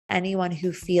anyone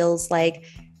who feels like,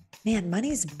 man,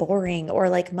 money's boring or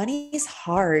like money's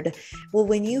hard. Well,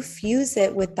 when you fuse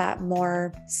it with that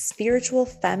more spiritual,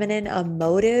 feminine,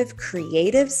 emotive,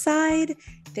 creative side,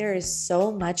 there is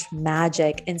so much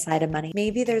magic inside of money.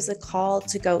 Maybe there's a call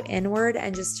to go inward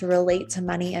and just to relate to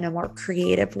money in a more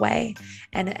creative way.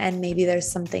 And maybe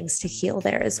there's some things to heal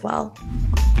there as well.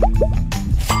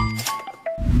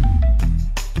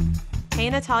 Hey,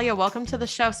 Natalia, welcome to the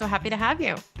show. So happy to have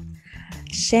you.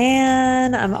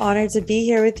 Shan, I'm honored to be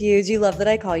here with you. Do you love that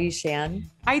I call you Shan?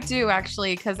 I do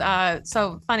actually, because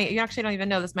so funny. You actually don't even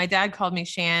know this. My dad called me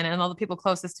Shan, and all the people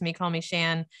closest to me call me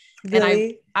Shan. And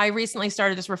Really? I recently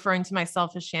started just referring to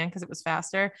myself as Shan because it was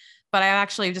faster. But I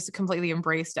actually just completely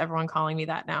embraced everyone calling me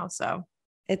that now. So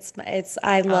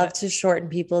I got love it. to shorten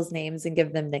people's names and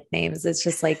give them nicknames. It's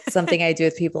just like something I do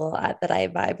with people that I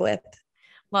vibe with.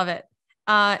 Love it.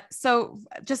 So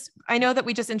just, I know that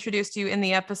we just introduced you in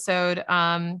the episode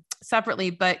separately,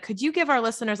 but could you give our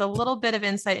listeners a little bit of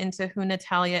insight into who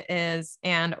Natalia is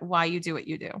and why you do what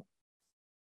you do?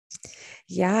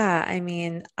 Yeah, I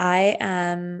mean, I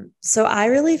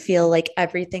really feel like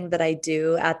everything that I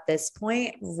do at this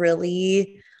point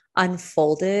really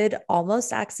unfolded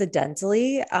almost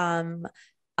accidentally.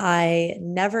 I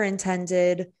never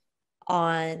intended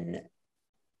on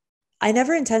I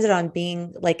never intended on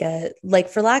being like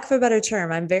for lack of a better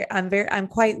term, I'm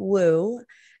quite woo.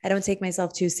 I don't take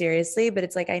myself too seriously, but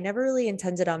it's like I never really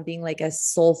intended on being like a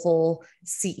soulful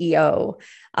CEO.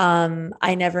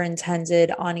 I never intended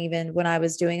on, even when I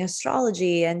was doing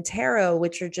astrology and tarot,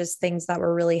 which are just things that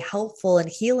were really helpful and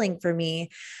healing for me.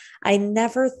 I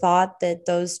never thought that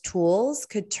those tools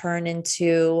could turn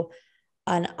into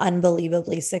an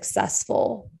unbelievably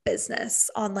successful business,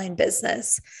 online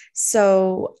business.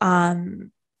 So,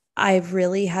 I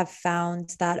really have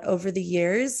found that over the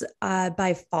years,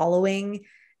 by following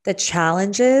the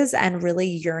challenges and really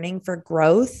yearning for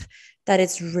growth, that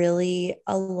it's really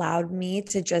allowed me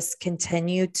to just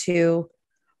continue to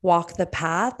walk the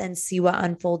path and see what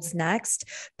unfolds next.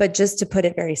 But just to put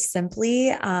it very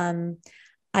simply,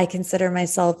 I consider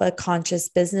myself a conscious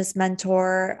business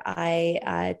mentor.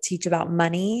 I teach about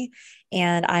money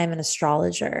and I'm an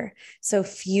astrologer. So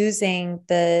fusing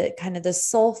the kind of the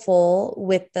soulful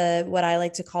with the what I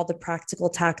like to call the practical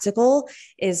tactical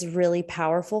is really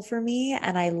powerful for me.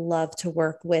 And I love to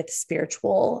work with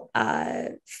spiritual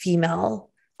female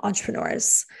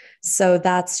entrepreneurs. So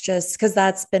that's just because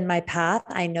that's been my path.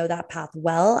 I know that path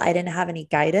well. I didn't have any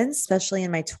guidance, especially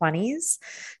in my 20s.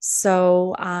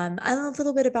 So I know a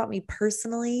little bit about me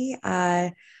personally.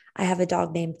 I have a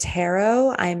dog named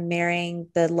Taro. I'm marrying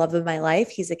the love of my life.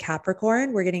 He's a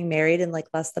Capricorn. We're getting married in like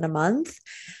less than a month.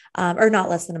 Or not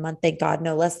less than a month, thank God,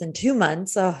 no, less than 2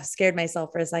 months. Oh, scared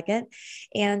myself for a second.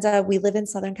 And we live in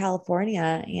Southern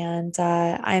California. And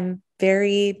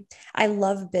I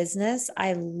love business.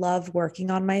 I love working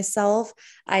on myself.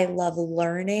 I love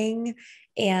learning.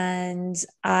 And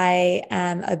I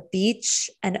am a beach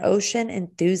and ocean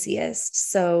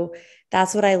enthusiast. So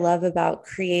that's what I love about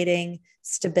creating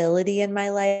stability in my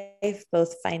life,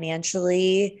 both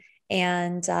financially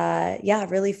and yeah,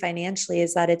 really financially,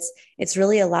 is that it's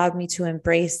really allowed me to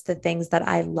embrace the things that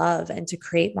I love and to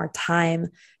create more time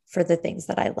for the things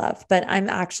that I love. But I'm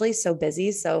actually so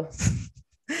busy, so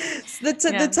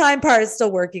the Yeah. time part is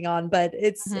still working on, but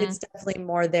it's Mhm. definitely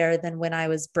more there than when I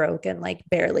was broke and like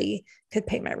barely could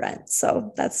pay my rent.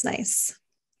 So that's nice.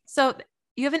 So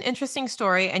you have an interesting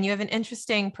story and you have an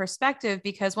interesting perspective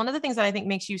because one of the things that I think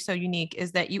makes you so unique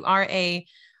is that you are a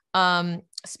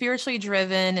spiritually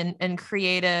driven and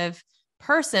creative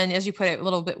person, as you put it, a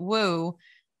little bit woo,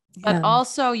 but Yeah.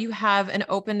 also you have an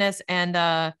openness and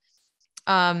um,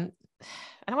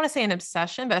 I don't want to say an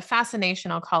obsession, but a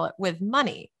fascination, I'll call it, with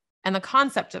money and the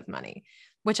concept of money,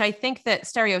 which I think that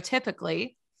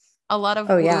stereotypically a lot of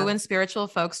Oh woo yeah. and spiritual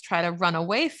folks try to run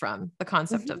away from the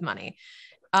concept of Mhm. money.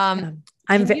 Yeah.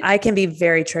 Can you I can be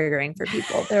very triggering for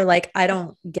people. They're like, I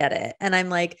don't get it. And I'm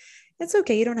like, it's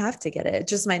okay. You don't have to get it. It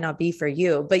just might not be for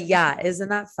you. But yeah, isn't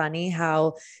that funny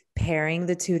how pairing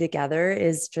the two together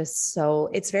is just so,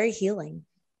 it's very healing.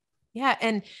 Yeah.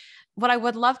 And what I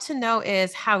would love to know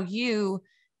is how you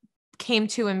came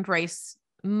to embrace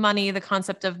money, the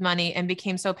concept of money, and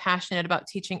became so passionate about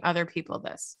teaching other people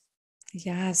this.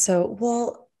 Yeah. So,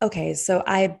 well, okay. So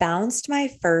I bounced my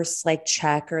first like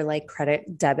check or like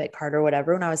credit debit card or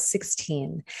whatever when I was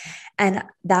 16. And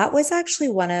that was actually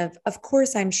of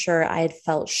course, I'm sure I had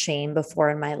felt shame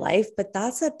before in my life, but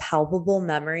that's a palpable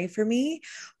memory for me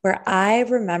where I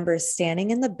remember standing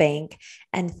in the bank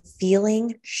and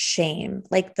feeling shame,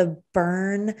 like the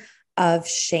burn of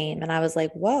shame. And I was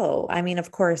like, whoa. I mean,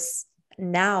 of course,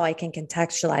 now I can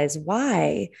contextualize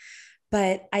why.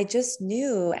 But I just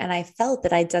knew and I felt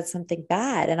that I did something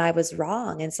bad and I was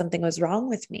wrong and something was wrong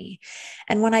with me.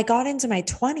 And when I got into my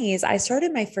 20s, I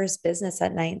started my first business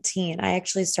at 19. I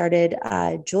actually started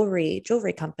a jewelry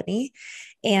company.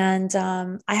 And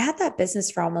I had that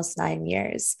business for almost 9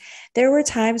 years. There were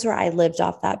times where I lived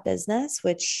off that business,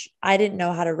 which I didn't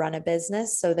know how to run a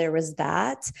business. So there was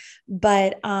that.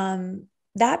 But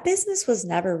that business was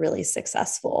never really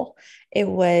successful. It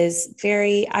was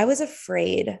very, I was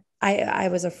afraid. I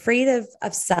was afraid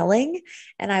of selling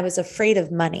and I was afraid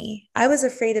of money. I was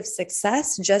afraid of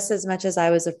success just as much as I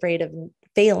was afraid of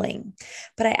failing,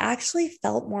 but I actually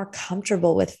felt more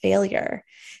comfortable with failure.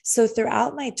 So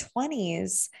throughout my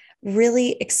 20s,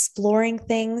 really exploring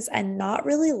things and not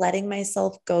really letting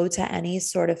myself go to any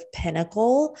sort of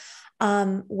pinnacle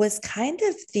was kind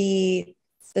of the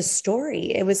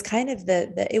story. It was kind of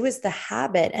it was the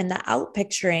habit and the out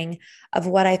picturing of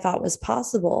what I thought was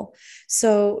possible.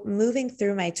 So moving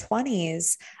through my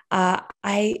 20s,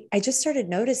 I just started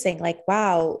noticing like,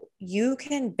 wow, you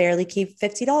can barely keep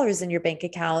 $50 in your bank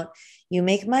account. You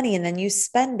make money and then you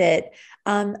spend it.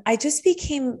 I just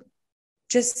became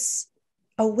just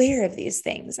aware of these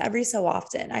things every so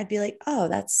often. I'd be like, oh,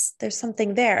 there's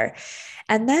something there.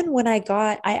 And then when I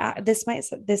got,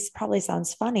 this probably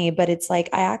sounds funny, but it's like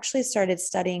I actually started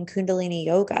studying Kundalini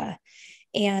yoga.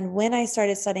 And when I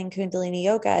started studying Kundalini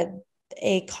yoga,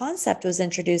 a concept was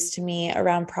introduced to me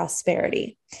around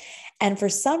prosperity. And for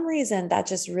some reason, that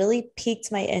just really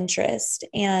piqued my interest.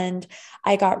 And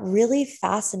I got really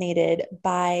fascinated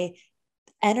by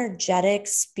energetic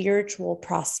spiritual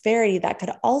prosperity that could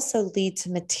also lead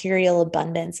to material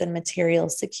abundance and material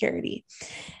security.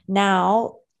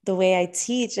 Now, the way I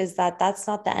teach is that that's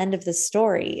not the end of the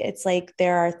story. It's like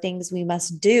there are things we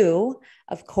must do,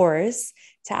 of course,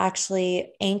 to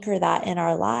actually anchor that in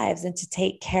our lives and to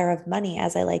take care of money,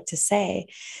 as I like to say.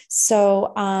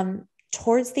 So,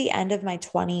 towards the end of my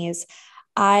 20s,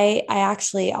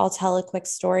 I'll tell a quick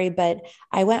story, but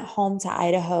I went home to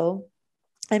Idaho.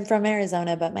 I'm from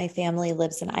Arizona, but my family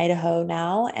lives in Idaho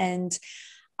now. And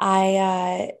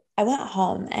I went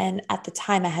home, and at the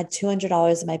time, I had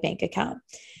 $200 in my bank account,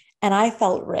 and I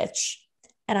felt rich.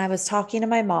 And I was talking to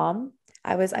my mom.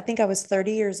 I think I was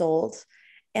 30 years old,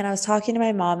 and I was talking to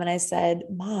my mom, and I said,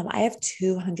 "Mom, I have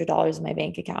 $200 in my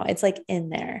bank account. It's like in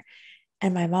there."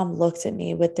 And my mom looked at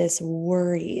me with this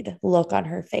worried look on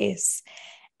her face,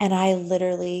 and I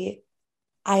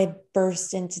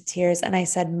burst into tears, and I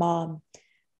said, "Mom,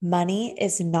 money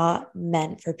is not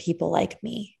meant for people like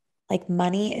me. Like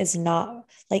money is not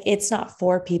like it's not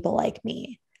for people like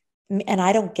me. And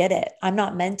I don't get it. I'm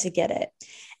not meant to get it."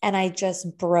 And I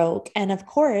just broke. And of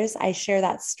course, I share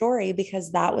that story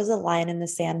because that was a line in the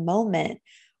sand moment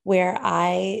where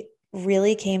I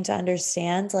really came to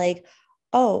understand like,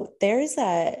 oh, there's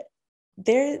an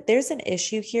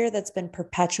issue here that's been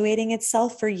perpetuating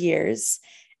itself for years,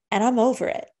 and I'm over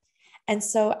it. And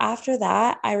so after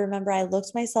that, I remember I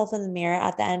looked myself in the mirror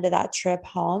at the end of that trip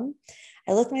home.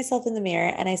 I looked myself in the mirror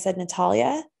and I said,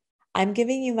 "Natalia, I'm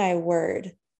giving you my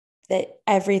word that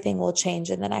everything will change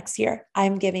in the next year.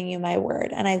 I'm giving you my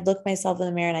word." And I looked myself in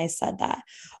the mirror and I said that.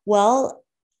 Well,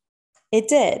 it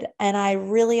did. And I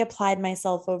really applied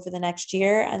myself over the next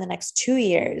year and the next 2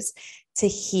 years to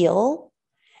heal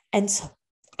and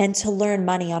to learn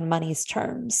money on money's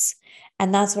terms.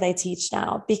 And that's what I teach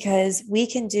now because we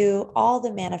can do all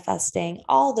the manifesting,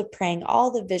 all the praying,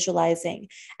 all the visualizing.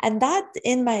 And that,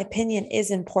 in my opinion,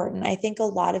 is important. I think a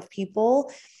lot of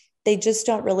people, they just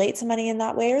don't relate to money in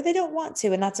that way, or they don't want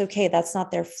to. And that's okay. That's not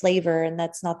their flavor and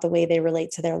that's not the way they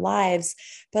relate to their lives.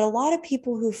 But a lot of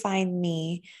people who find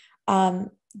me,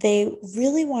 they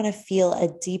really want to feel a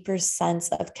deeper sense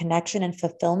of connection and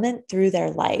fulfillment through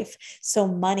their life. So,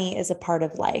 money is a part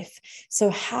of life. So,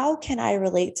 how can I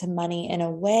relate to money in a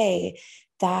way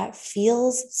that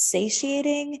feels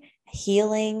satiating,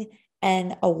 healing,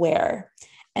 and aware?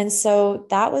 And so,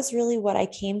 that was really what I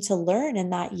came to learn in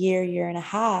that year and a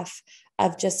half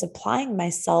of just applying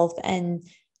myself and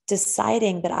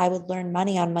deciding that I would learn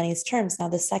money on money's terms. Now,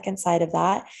 the second side of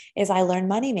that is I learned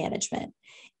money management.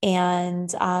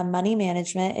 And money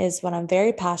management is what I'm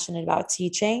very passionate about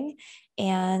teaching.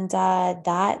 And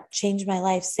that changed my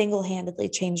life, single-handedly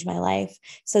changed my life.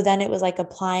 So then it was like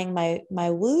applying my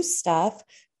woo stuff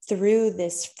through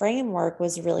this framework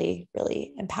was really,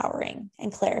 really empowering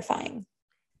and clarifying.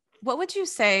 What would you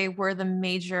say were the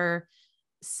major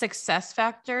success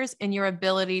factors in your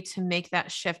ability to make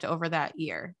that shift over that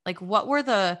year? Like what were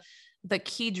the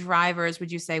key drivers,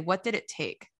 would you say? What did it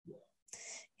take?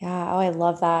 Yeah. Oh, I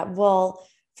love that. Well,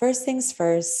 first things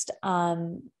first,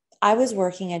 I was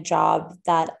working a job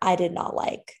that I did not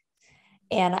like,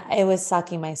 and it was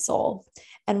sucking my soul.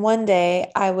 And one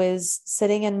day I was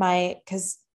sitting in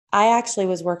because I actually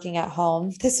was working at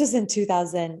home. This was in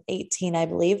 2018, I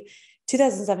believe,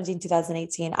 2017,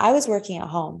 2018. I was working at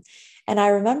home. And I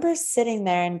remember sitting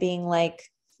there and being like,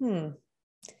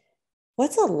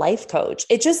 what's a life coach?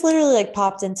 It just literally like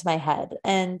popped into my head.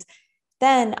 And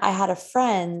then I had a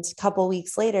friend a couple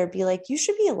weeks later be like, you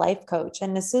should be a life coach.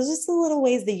 And this is just the little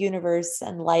ways the universe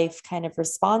and life kind of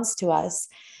responds to us.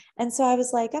 And so I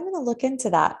was like, I'm going to look into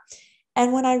that.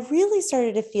 And when I really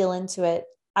started to feel into it,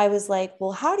 I was like,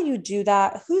 well, how do you do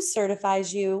that? Who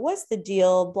certifies you? What's the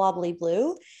deal? Blah, blah,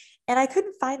 blue. And I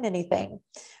couldn't find anything.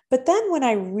 But then when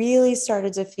I really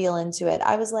started to feel into it,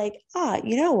 I was like,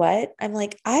 you know what? I'm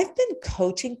like, I've been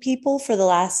coaching people for the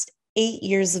last 8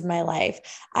 years of my life.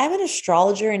 I'm an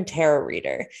astrologer and tarot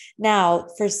reader. Now,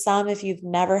 for some, if you've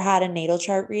never had a natal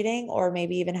chart reading or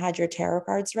maybe even had your tarot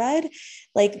cards read,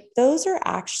 like those are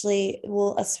actually,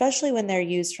 well, especially when they're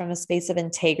used from a space of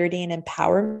integrity and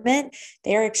empowerment,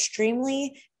 they are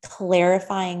extremely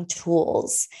clarifying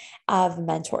tools of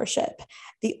mentorship.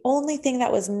 The only thing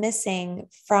that was missing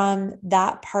from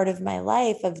that part of my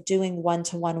life of doing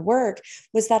one-to-one work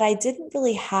was that I didn't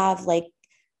really have like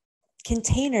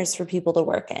containers for people to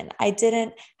work in. I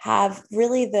didn't have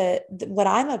really what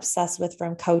I'm obsessed with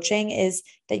from coaching is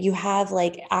that you have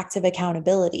like active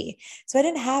accountability. So I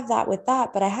didn't have that with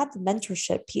that, but I had the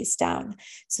mentorship piece down.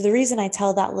 So the reason I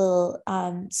tell that little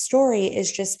story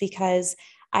is just because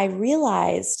I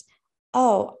realized,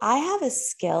 oh, I have a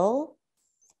skill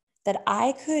that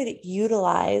I could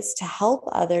utilize to help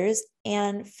others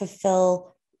and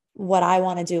fulfill what I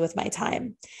want to do with my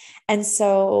time. And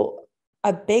so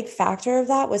a big factor of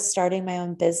that was starting my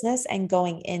own business and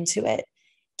going into it.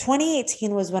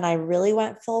 2018 was when I really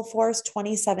went full force.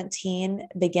 2017,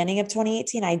 beginning of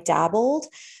 2018, I dabbled,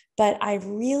 but I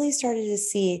really started to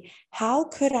see how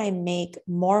could I make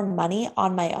more money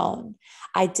on my own.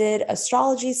 I did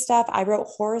astrology stuff. I wrote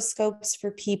horoscopes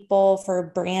for people, for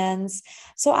brands.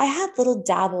 So I had little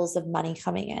dabbles of money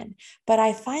coming in, but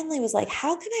I finally was like,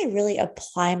 how can I really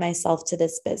apply myself to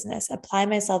this business, apply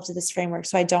myself to this framework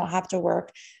so I don't have to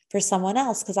work for someone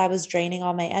else? Because I was draining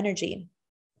all my energy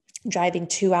driving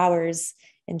 2 hours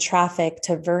in traffic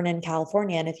to Vernon,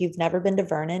 California. And if you've never been to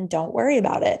Vernon, don't worry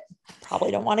about it. Probably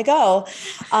don't want to go.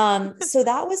 So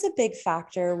that was a big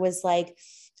factor, was like,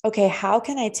 okay, how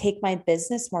can I take my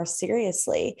business more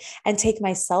seriously and take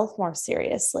myself more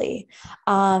seriously?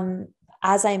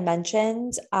 As I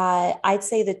mentioned, I'd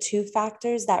say the two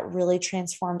factors that really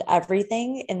transformed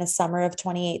everything in the summer of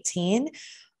 2018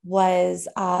 was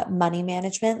money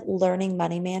management, learning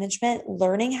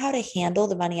how to handle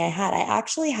the money I had.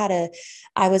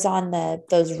 I was on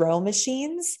those row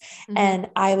machines, and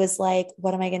I was like,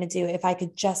 what am I going to do if I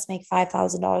could just make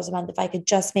 $5,000 a month? If I could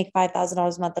just make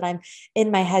 $5,000 a month, and I'm in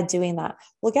my head doing that.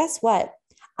 Well, guess what?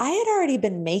 I had already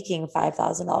been making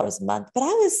 $5,000 a month, but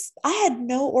I had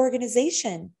no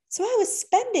organization. So I was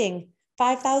spending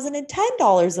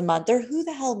 $5,010 a month, or who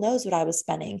the hell knows what I was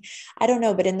spending. I don't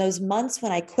know. But in those months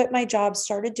when I quit my job,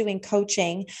 started doing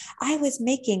coaching, I was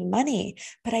making money,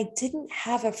 but I didn't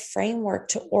have a framework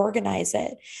to organize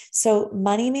it. So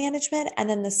money management. And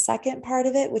then the second part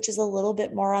of it, which is a little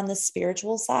bit more on the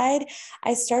spiritual side,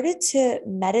 I started to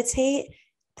meditate,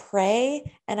 pray,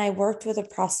 and I worked with a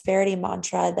prosperity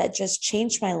mantra that just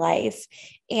changed my life.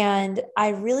 And I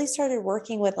really started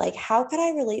working with like, how could I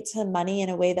relate to money in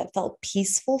a way that felt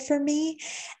peaceful for me?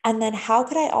 And then how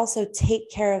could I also take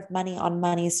care of money on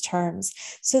money's terms?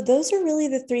 So those are really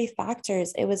the three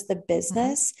factors. It was the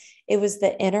business, it was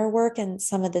the inner work and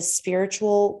some of the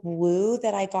spiritual woo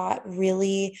that I got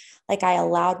really, like, I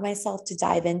allowed myself to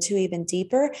dive into even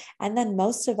deeper. And then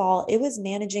most of all, it was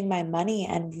managing my money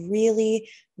and really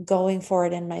going for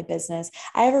it in my business.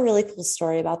 I have a really cool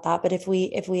story about that, but if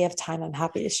we have time, I'm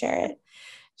happy to share it.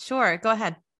 Sure, go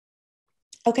ahead.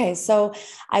 Okay, so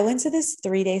I went to this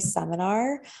 3-day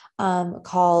seminar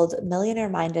called Millionaire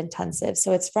Mind Intensive.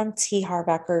 So it's from T.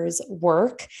 Harbecker's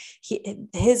work.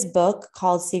 His book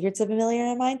called Secrets of a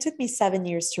Millionaire Mind took me 7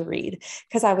 years to read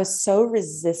because I was so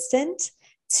resistant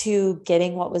to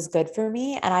getting what was good for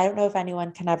me. And I don't know if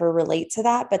anyone can ever relate to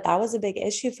that, but that was a big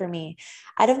issue for me.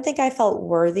 I don't think I felt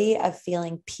worthy of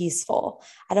feeling peaceful.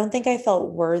 I don't think I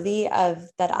felt worthy of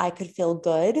that I could feel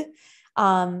good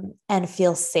and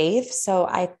feel safe. So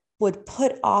I would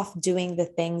put off doing the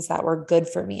things that were good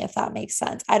for me, if that makes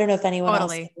sense. I don't know if anyone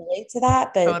else can Totally. relate to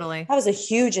that, but Totally. that was a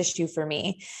huge issue for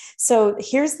me. So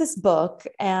here's this book,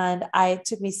 and it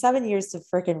took me 7 years to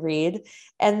freaking read.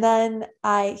 And then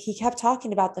he kept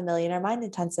talking about the Millionaire Mind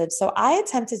Intensive. So I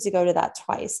attempted to go to that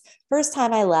twice. First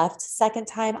time I left, second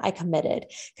time I committed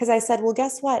because I said, well,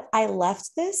 guess what? I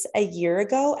left this a year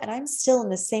ago and I'm still in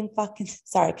the same fucking,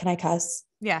 sorry, can I cuss?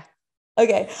 Yeah.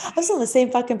 Okay. I'm still in the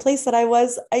same fucking place that I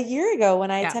was a year ago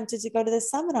when I Yeah. attempted to go to this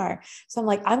seminar. So I'm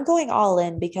like, I'm going all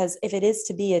in because if it is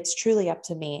to be, it's truly up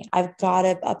to me. I've got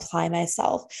to apply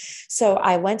myself. So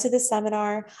I went to the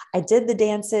seminar, I did the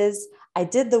dances, I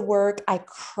did the work, I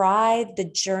cried. The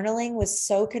journaling was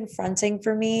so confronting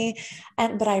for me.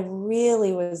 But I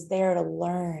really was there to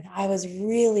learn. I was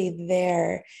really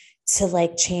there to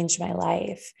like change my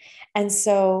life. And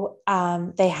so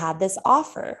they had this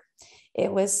offer.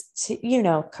 It was to,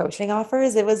 coaching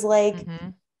offers. It was like, Mm-hmm.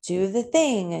 do the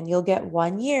thing and you'll get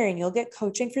 1 year and you'll get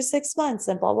coaching for 6 months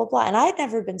and blah, blah, blah. And I had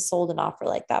never been sold an offer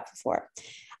like that before.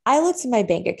 I looked at my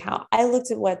bank account. I looked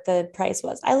at what the price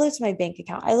was. I looked at my bank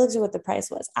account. I looked at what the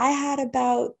price was. I had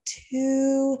about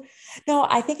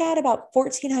I think I had about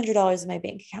 $1,400 in my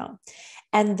bank account.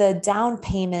 And the down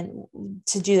payment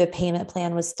to do the payment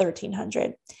plan was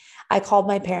 $1,300. I called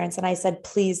my parents and I said,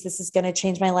 please, this is going to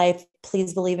change my life.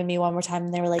 Please believe in me one more time.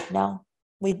 And they were like, no,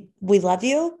 we love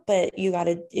you, but you got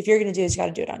to, if you're going to do this, you got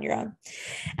to do it on your own.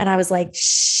 And I was like,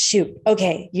 shoot,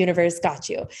 okay, universe got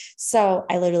you. So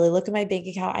I literally look at my bank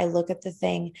account, I look at the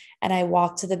thing, and I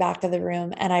walk to the back of the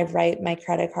room and I write my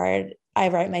credit card, I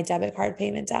write my debit card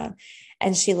payment down.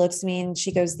 And she looks at me and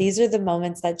she goes, these are the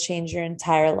moments that change your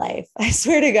entire life. I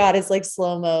swear to God, it's like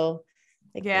slow-mo,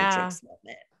 like Yeah. Matrix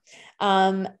moment.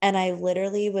 And I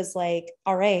literally was like,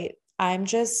 all right, I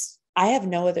have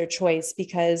no other choice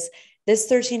because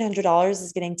this $1,300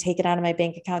 is getting taken out of my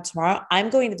bank account tomorrow. I'm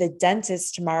going to the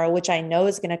dentist tomorrow, which I know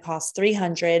is going to cost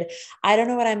 300. I don't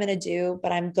know what I'm going to do,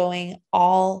 but I'm going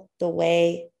all the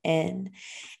way in.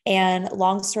 And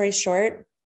long story short,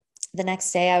 the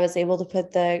next day I was able to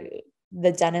put the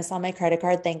dentist on my credit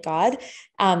card, thank God.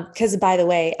 Because by the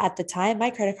way, at the time,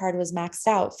 my credit card was maxed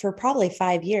out for probably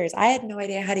 5 years. I had no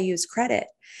idea how to use credit.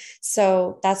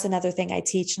 So that's another thing I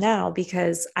teach now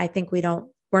because I think we're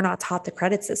not taught the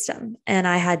credit system. And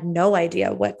I had no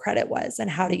idea what credit was and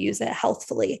how to use it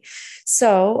healthfully.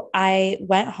 So I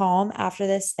went home after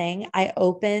this thing. I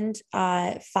opened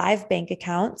 5 bank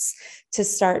accounts to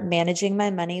start managing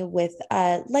my money with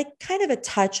like kind of a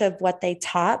touch of what they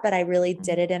taught, but I really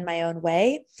did it in my own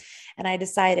way. And I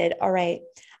decided, all right,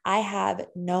 I have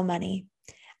no money.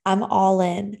 I'm all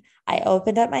in. I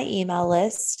opened up my email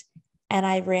list and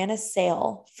I ran a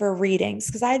sale for readings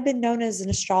because I had been known as an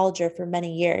astrologer for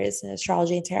many years in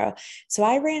astrology and tarot. So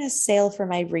I ran a sale for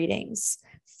my readings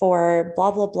for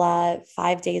blah, blah, blah,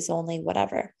 5 days only,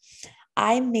 whatever.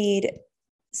 I made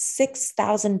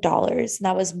 $6,000. And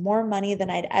that was more money than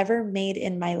I'd ever made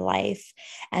in my life.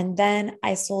 And then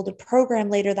I sold a program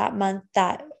later that month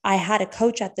that I had a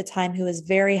coach at the time who was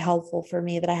very helpful for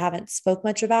me that I haven't spoke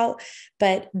much about.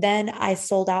 But then I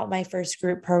sold out my first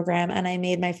group program and I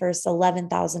made my first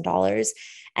 $11,000.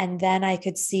 And then I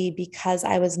could see because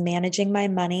I was managing my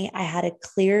money, I had a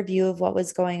clear view of what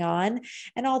was going on.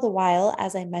 And all the while,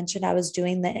 as I mentioned, I was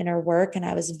doing the inner work and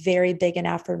I was very big in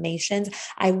affirmations.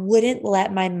 I wouldn't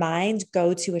let my mind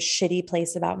go to a shitty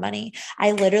place about money.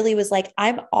 I literally was like,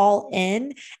 I'm all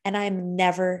in and I'm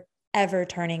never ever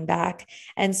turning back.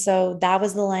 And so that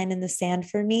was the line in the sand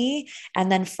for me.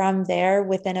 And then from there,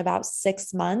 within about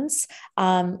 6 months,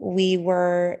 we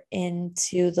were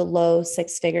into the low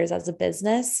 6 figures as a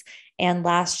business. And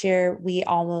last year, we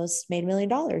almost made $1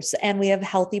 million and we have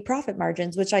healthy profit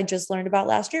margins, which I just learned about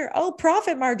last year. Oh,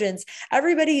 profit margins.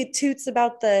 Everybody toots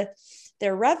about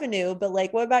their revenue, but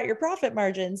like, what about your profit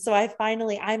margins? So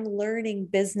I'm learning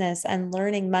business and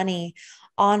learning money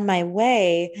on my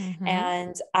way. Mm-hmm.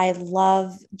 And I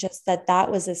love just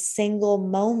that was a single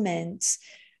moment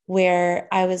where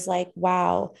I was like,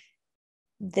 wow,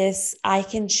 I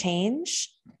can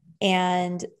change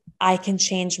and I can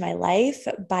change my life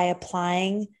by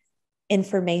applying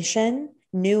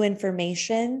new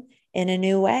information in a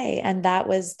new way. And that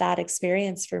was that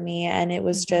experience for me. And it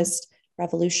was Mm-hmm. just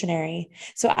revolutionary.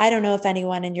 So I don't know if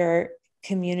anyone in your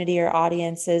community or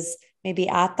audience is maybe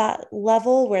at that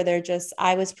level where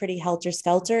I was pretty helter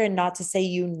skelter, and not to say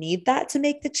you need that to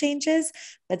make the changes,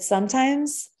 but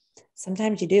sometimes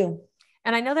you do.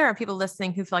 And I know there are people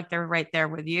listening who feel like they're right there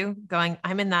with you going,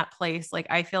 I'm in that place. Like,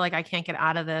 I feel like I can't get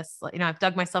out of this. I've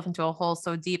dug myself into a hole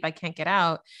so deep, I can't get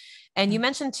out. And you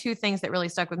mentioned 2 things that really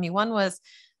stuck with me. One was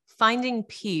finding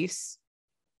peace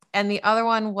And the other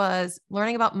one was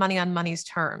learning about money on money's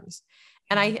terms.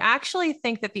 And Yeah. I actually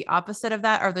think that the opposite of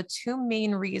that are the two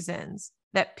main reasons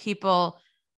that people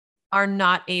are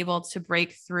not able to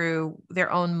break through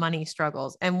their own money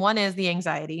struggles. And one is the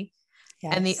anxiety,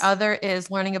 and the Yes. other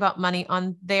is learning about money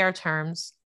on their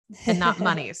terms and not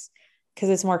money's. Because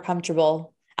it's more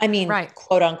comfortable. I mean, Right.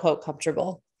 quote unquote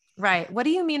comfortable. Right. What do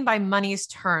you mean by money's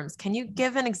terms? Can you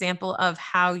give an example of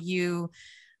how you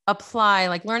apply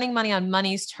like learning money on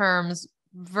money's terms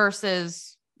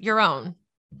versus your own?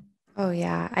 Oh,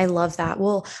 yeah. I love that.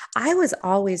 Well, I was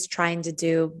always trying to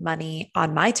do money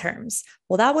on my terms.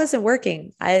 Well, that wasn't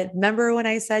working. I remember when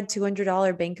I said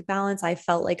 $200 bank balance, I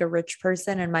felt like a rich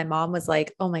person. And my mom was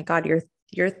like, oh my God,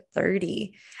 you're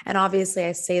 30. And obviously,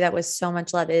 I say that with so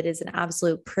much love. It is an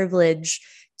absolute privilege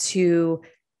to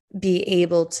be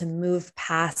able to move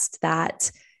past that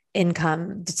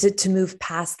income, to move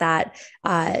past that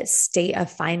state of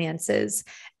finances.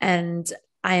 And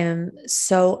I am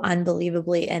so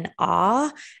unbelievably in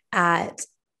awe at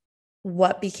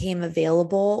what became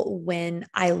available when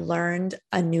I learned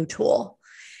a new tool.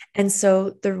 And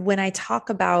so when I talk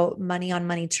about money on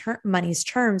money's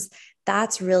terms,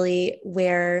 that's really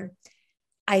where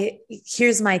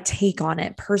here's my take on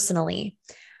it personally.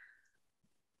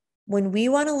 When we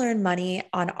want to learn money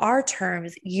on our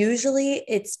terms, usually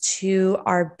it's to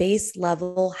our base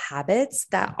level habits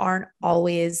that aren't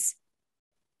always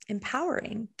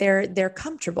empowering. They're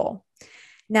comfortable.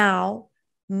 Now,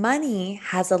 money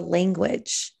has a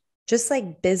language, just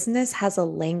like business has a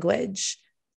language.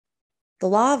 The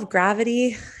law of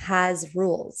gravity has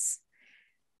rules.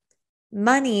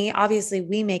 Money, obviously,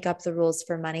 we make up the rules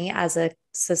for money as a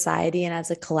society and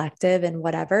as a collective and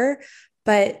whatever,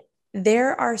 but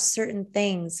there are certain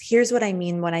things. Here's what I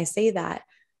mean when I say that.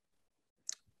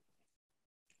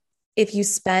 If you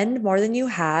spend more than you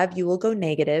have, you will go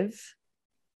negative.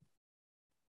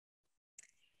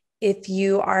 If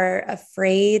you are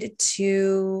afraid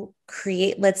to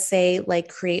create, let's say, like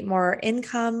create more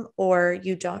income, or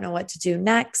you don't know what to do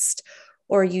next,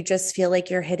 or you just feel like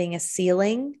you're hitting a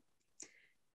ceiling,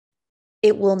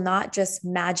 it will not just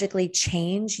magically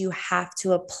change. You have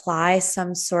to apply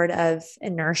some sort of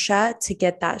inertia to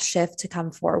get that shift to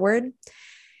come forward.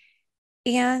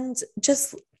 And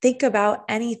just think about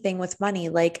anything with money.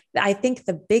 Like, I think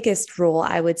the biggest rule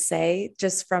I would say,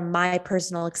 just from my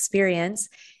personal experience,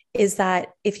 is that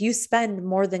if you spend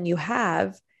more than you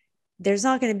have, there's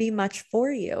not going to be much for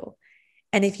you.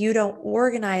 And if you don't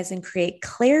organize and create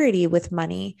clarity with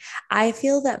money, I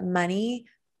feel that money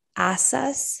asks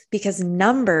us, because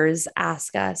numbers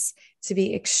ask us to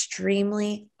be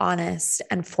extremely honest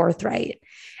and forthright.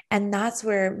 And that's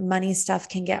where money stuff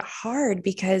can get hard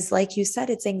because, like you said,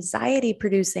 it's anxiety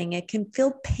producing. It can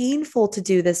feel painful to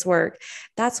do this work.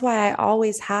 That's why I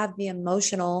always have the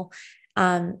emotional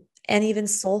and even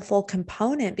soulful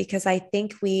component, because I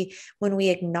think when we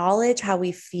acknowledge how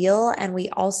we feel and we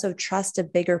also trust a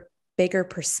bigger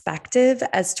perspective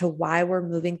as to why we're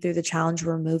moving through the challenge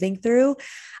we're moving through,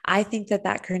 I think that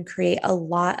that can create a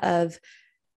lot of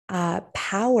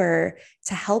power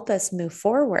to help us move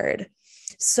forward.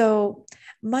 So,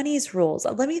 money's rules.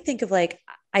 Let me think of like,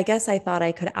 I guess I thought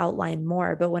I could outline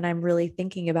more, but when I'm really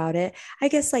thinking about it, I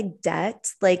guess like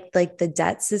debt, like the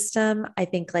debt system, I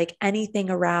think like anything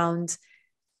around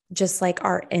just like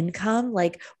our income.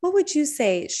 Like, what would you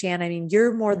say, Shan? I mean,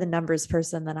 you're more the numbers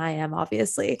person than I am,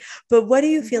 obviously, but what do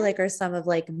you feel Mhm. like are some of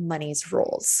like money's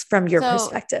rules from your So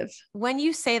perspective? when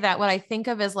you say that, what I think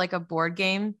of is like a board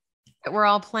game that we're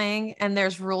all playing, and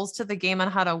there's rules to the game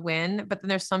on how to win. But then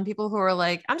there's some people who are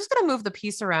like, I'm just going to move the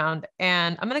piece around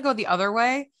and I'm going to go the other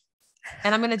way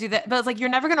and I'm going to do that. But it's like, you're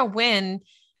never going to win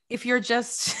if you're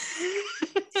just,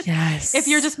 if you're Yes.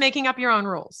 just making up your own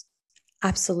rules.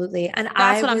 Absolutely. And That's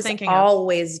I what I'm was thinking of.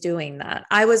 always doing that.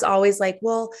 I was always like,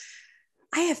 well,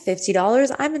 I have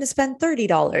 $50. I'm going to spend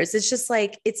 $30.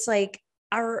 It's like,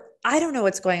 I don't know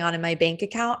what's going on in my bank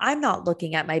account. I'm not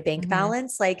looking at my bank Mm-hmm.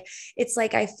 balance. Like, it's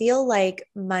like, I feel like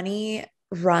money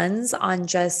runs on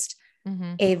just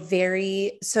Mm-hmm. a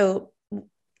very, so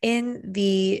in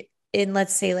the, in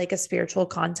let's say like a spiritual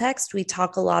context, we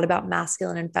talk a lot about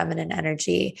masculine and feminine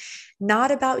energy,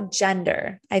 not about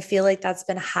gender. I feel like that's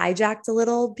been hijacked a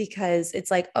little because it's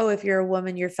like, oh, if you're a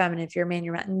woman, you're feminine. If you're a man,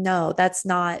 you're man. No, that's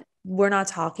not, we're not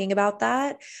talking about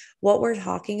that. What we're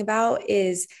talking about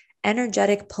is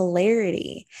energetic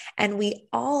polarity. And we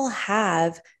all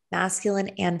have masculine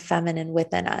and feminine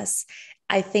within us.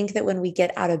 I think that when we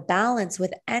get out of balance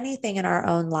with anything in our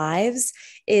own lives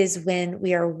is when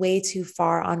we are way too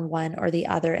far on one or the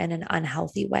other in an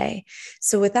unhealthy way.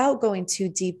 So, without going too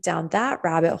deep down that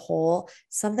rabbit hole,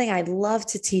 something I'd love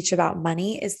to teach about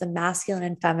money is the masculine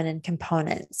and feminine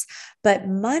components. But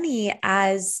money,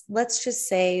 as let's just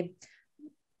say,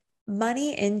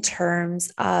 money in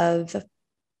terms of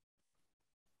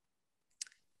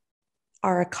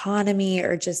our economy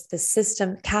or just the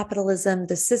system, capitalism,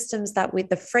 the systems that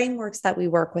the frameworks that we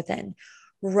work within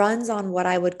runs on what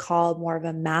I would call more of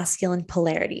a masculine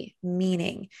polarity,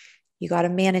 meaning you got to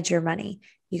manage your money.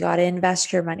 You got to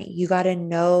invest your money. You got to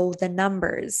know the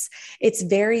numbers. It's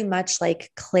very much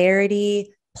like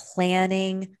clarity,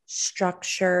 planning,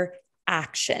 structure,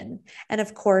 action. And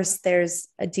of course, there's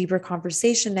a deeper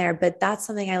conversation there, but that's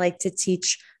something I like to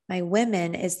teach my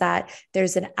women is that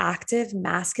there's an active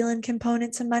masculine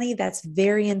component to money that's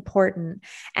very important.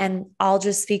 And I'll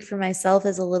just speak for myself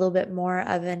as a little bit more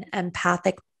of an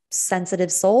empathic sensitive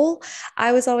soul.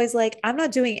 I was always like, I'm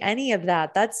not doing any of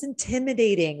that. That's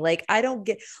intimidating. Like, I don't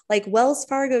get like Wells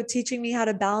Fargo teaching me how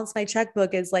to balance my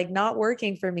checkbook is like not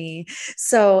working for me.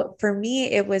 So for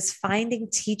me, it was finding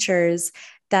teachers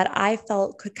that I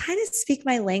felt could kind of speak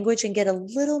my language and get a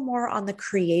little more on the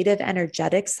creative,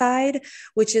 energetic side,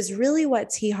 which is really what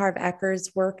T. Harv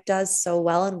Eker's work does so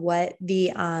well. And what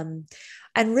and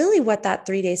really what that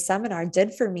 3-day seminar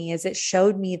did for me is it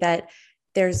showed me that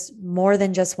there's more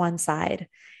than just one side.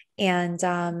 And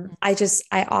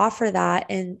I offer that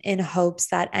in hopes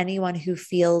that anyone who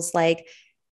feels like,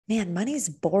 man, money's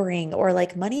boring or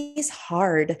like money's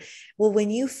hard. Well,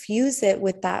 when you fuse it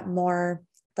with that more,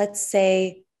 let's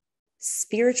say,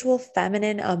 spiritual,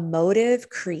 feminine, emotive,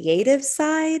 creative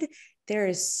side, there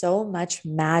is so much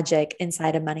magic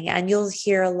inside of money. And you'll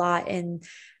hear a lot in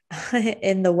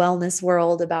in the wellness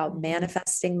world about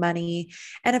manifesting money.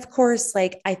 And of course,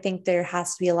 like I think there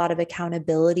has to be a lot of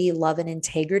accountability, love, and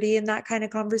integrity in that kind of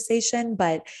conversation.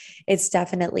 But it's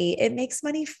definitely, it makes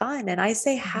money fun. And I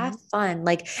say have fun.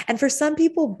 Like, and for some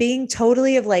people being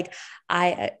totally of like,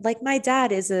 I like my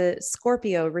dad is a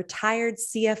Scorpio, retired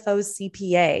CFO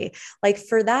CPA. Like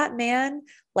for that man,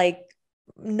 like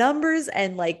numbers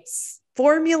and like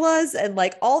formulas and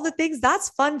like all the things that's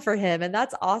fun for him and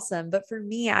that's awesome. But for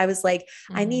me, I was like,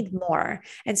 I need more.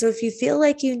 And so if you feel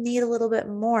like you need a little bit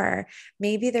more,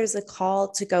 maybe there's a call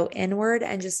to go inward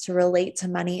and just to relate to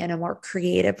money in a more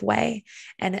creative way.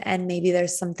 And maybe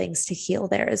there's some things to heal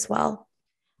there as well.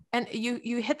 And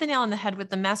you hit the nail on the head with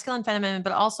the masculine feminine,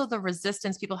 but also the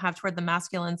resistance people have toward the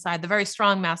masculine side, the very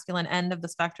strong masculine end of the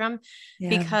spectrum,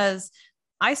 because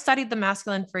I studied the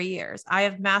masculine for years. I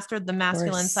have mastered the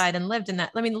masculine side and lived in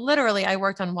that. I mean, literally, I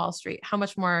worked on Wall Street. How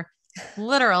much more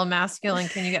literal masculine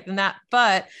can you get than that?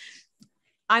 But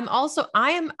I'm also,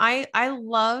 I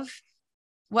love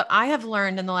what I have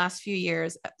learned in the last few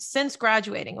years since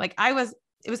graduating. Like it was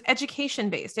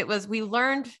education based. We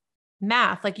learned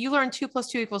math. Like you learn 2 +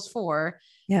 2 = 4.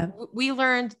 Yeah. We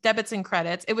learned debits and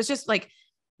credits. It was just like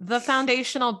the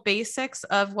foundational basics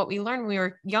of what we learned when we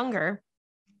were younger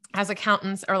as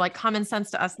accountants, or like common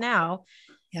sense to us now.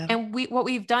 Yeah. And what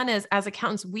we've done is as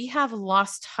accountants, we have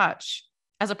lost touch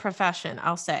as a profession,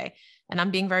 I'll say, and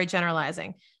I'm being very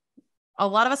generalizing. A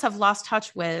lot of us have lost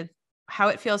touch with how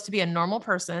it feels to be a normal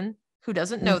person who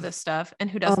doesn't know this stuff and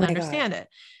who doesn't understand it.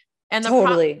 And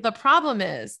the problem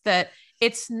is that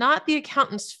it's not the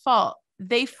accountant's fault.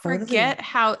 They forget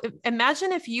how,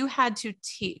 imagine if you had to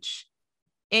teach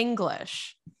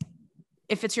English,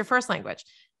 if it's your first language,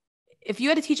 if you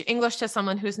had to teach English to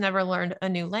someone who's never learned a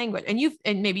new language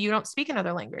and maybe you don't speak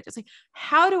another language, it's like,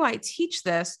 how do I teach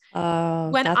this?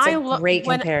 That's a great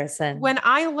comparison. When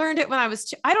I learned it when I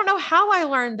was, I don't know how I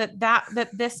learned that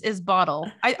this is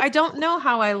bottle. I don't know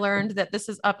how I learned that this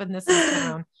is up and this is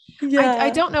down. I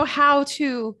don't know how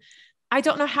to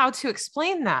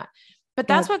explain that. But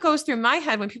that's what goes through my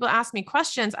head when people ask me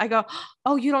questions. I go,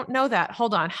 oh, you don't know that.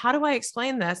 Hold on. How do I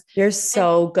explain this? You're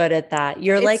so good at that.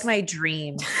 You're like my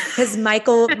dream, because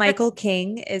Michael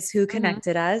King is who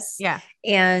connected us. Yeah.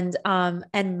 And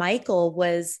Michael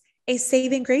was a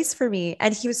saving grace for me.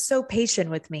 And he was so patient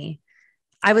with me.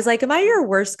 I was like, am I your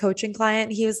worst coaching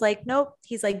client? He was like, nope.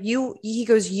 He's like, he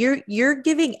goes, you're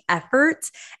giving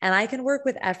effort and I can work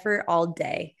with effort all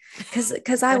day.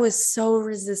 Cause I was so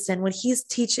resistant when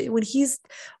he's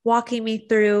walking me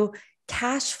through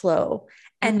cash flow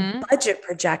and budget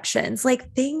projections,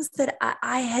 like things that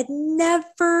I had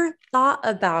never thought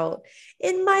about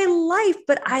in my life.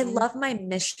 But I love my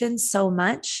mission so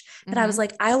much that I was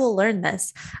like, I will learn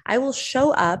this. I will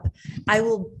show up. I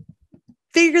will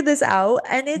figure this out.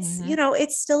 And it's, Mm-hmm.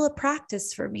 it's still a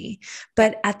practice for me.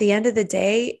 But at the end of the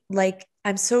day, like,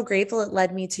 I'm so grateful it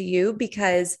led me to you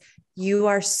because you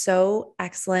are so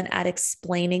excellent at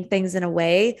explaining things in a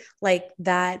way like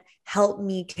that help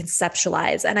me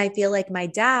conceptualize. And I feel like my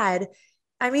dad,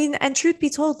 I mean, and truth be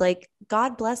told, like,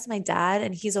 God bless my dad,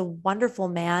 and he's a wonderful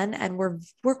man, and we're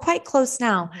quite close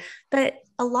now. But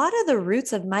a lot of the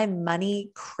roots of my money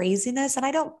craziness, and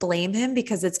I don't blame him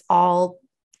because it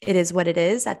is what it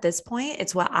is at this point.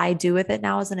 It's what I do with it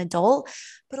now as an adult.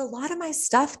 But a lot of my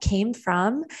stuff came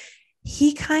from,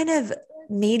 he kind of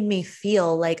made me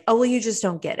feel like, oh, well, you just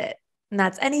don't get it.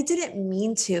 And he didn't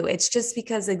mean to. It's just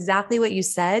because exactly what you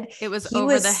said, It was he over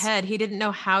the was, head. He didn't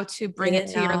know how to bring it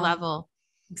didn't to your know. level.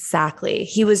 Exactly.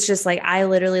 He was just like, I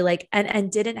literally like,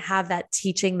 and didn't have that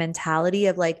teaching mentality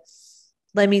of like,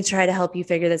 let me try to help you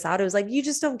figure this out. It was like, you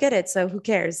just don't get it. So who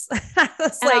cares? I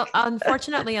was And like,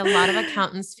 unfortunately, a lot of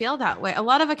accountants feel that way. A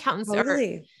lot of accountants are,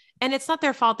 totally, and it's not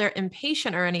their fault. They're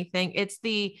impatient or anything. It's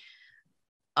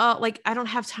like, I don't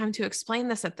have time to explain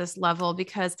this at this level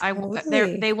because they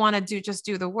totally. want to just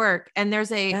do the work. And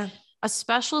there's Yeah. a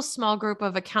special small group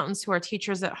of accountants who are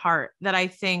teachers at heart that I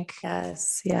think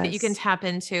Yes. that you can Yes. tap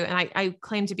into. And I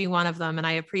claim to be one of them. And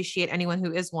I appreciate anyone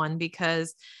who is one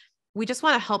because we just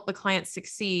want to help the client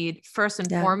succeed first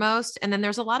and Yeah. foremost. And then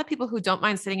there's a lot of people who don't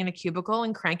mind sitting in a cubicle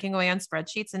and cranking away on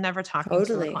spreadsheets and never talking to a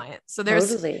Totally. client. So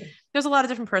Totally. there's a lot of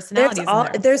different personalities in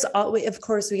there. Of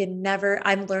course, we can never,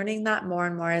 I'm learning that more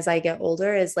and more as I get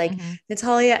older is like, Mm-hmm.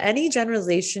 Natalia, any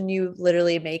generalization you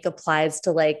literally make applies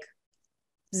to like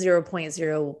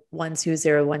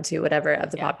 0.01212 whatever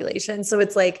of the Yeah. population. So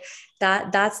it's like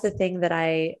that's the thing that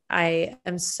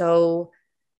I'm so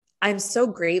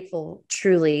grateful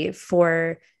truly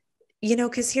for,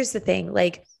 because here's the thing,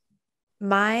 like,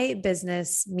 my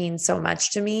business means so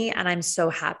much to me and I'm so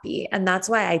happy. And that's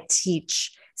why I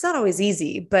teach. It's not always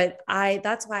easy, but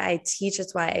that's why I teach.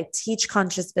 It's why I teach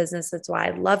conscious business. That's why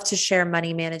I love to share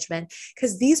money management,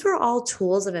 because these were all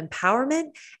tools of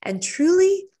empowerment and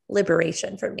truly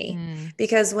liberation for me. Mm.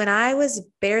 Because when I was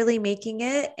barely making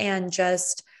it and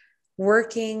just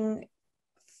working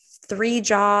 3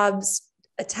 jobs,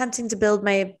 attempting to build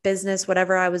my business,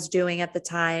 whatever I was doing at the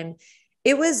time,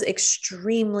 it was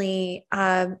extremely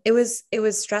it was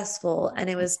stressful and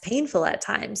it was painful at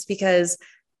times because,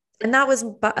 and that was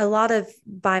a lot of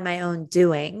by my own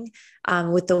doing,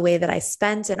 with the way that I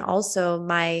spent and also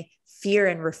my fear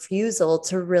and refusal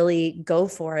to really go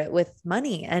for it with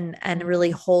money and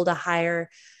really hold a higher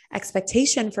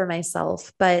expectation for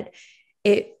myself. But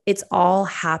it's all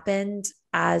happened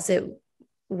as it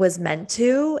was meant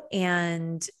to,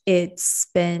 and it's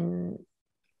been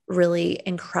really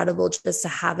incredible just to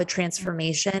have a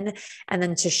transformation and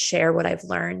then to share what I've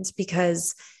learned,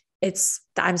 because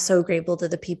I'm so grateful to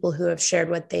the people who have shared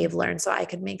what they've learned so I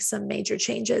could make some major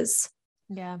changes.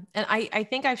 Yeah. And I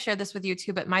think I've shared this with you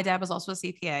too, but my dad was also a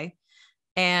CPA.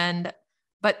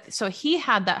 But so he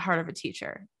had that heart of a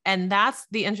teacher. And that's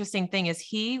the interesting thing is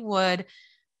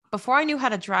before I knew how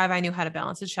to drive, I knew how to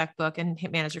balance a checkbook and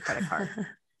manage a credit card.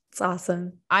 It's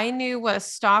awesome. I knew what a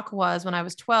stock was when I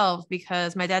was 12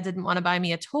 because my dad didn't want to buy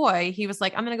me a toy. He was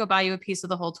like, I'm going to go buy you a piece of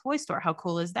the whole toy store. How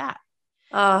cool is that?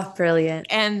 Oh, brilliant.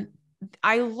 And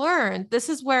I learned, this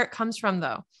is where it comes from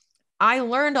though. I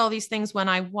learned all these things when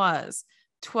I was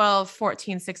 12,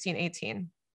 14, 16, 18,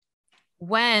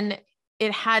 when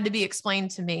it had to be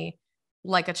explained to me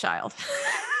like a child.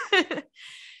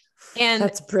 And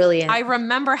that's brilliant. I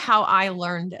remember how I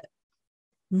learned it.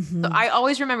 Mm-hmm. So I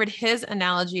always remembered his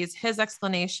analogies, his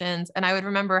explanations, and I would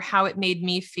remember how it made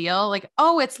me feel like,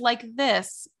 oh, it's like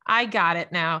this. I got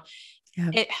it now. Yeah.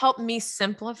 It helped me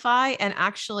simplify and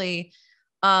actually,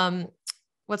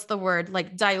 what's the word?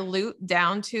 Like dilute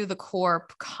down to the core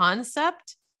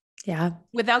concept. Yeah.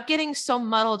 Without getting so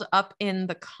muddled up in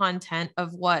the content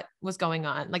of what was going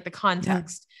on, like the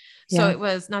context. Yeah. So Yeah. it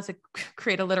was not to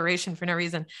create alliteration for no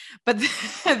reason, but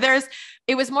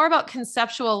it was more about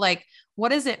conceptual, like, what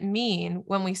does it mean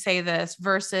when we say this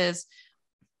versus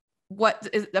what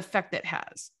is the effect it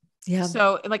has? Yeah.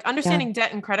 So like understanding Yeah.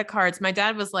 debt and credit cards, my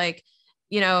dad was like,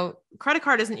 credit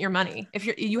card isn't your money. If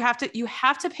you have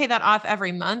to pay that off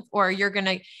every month or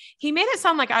he made it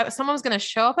sound like someone was going to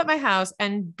show up at my house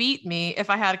and beat me if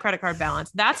I had a credit card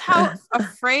balance. That's how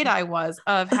afraid I was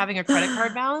of having a credit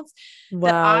card balance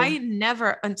that I Wow.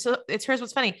 never, here's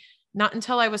what's funny. Not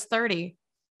until I was 30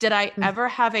 did I ever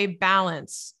have a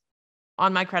balance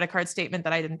on my credit card statement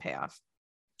that I didn't pay off.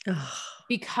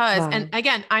 Because, and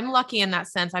again, I'm lucky in that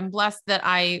sense. I'm blessed that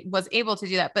I was able to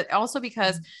do that, but also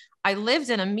because I lived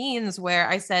in a means where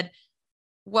I said,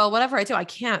 well, whatever I do, I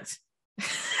can't.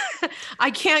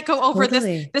 I can't go over this.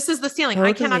 Totally. This is the ceiling.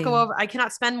 I cannot go Totally. over. I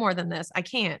cannot spend more than this. I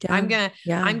can't. Yeah.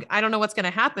 Yeah. I don't know what's going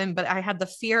to happen, but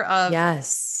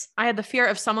Yes. I had the fear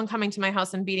of someone coming to my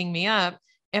house and beating me up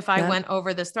if I Yep. went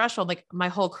over this threshold. Like my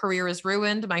whole career is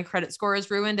ruined. My credit score is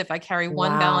ruined. If I carry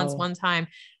one balance Wow. one time,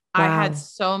 I had Wow.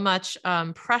 so much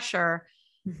pressure,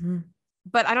 Hmm.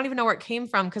 but I don't even know where it came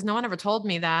from because no one ever told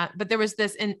me that. But there was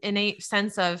this innate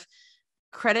sense of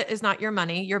credit is not your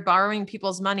money. You're borrowing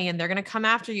people's money and they're going to come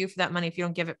after you for that money if you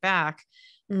don't give it back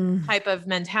Mm. type of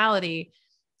mentality.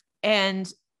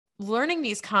 And learning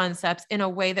these concepts in a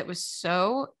way that was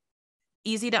so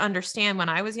easy to understand when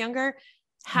I was younger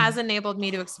has Yeah. enabled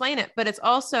me to explain it. But it's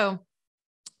also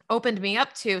opened me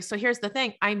up to. So here's the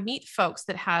thing. I meet folks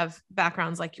that have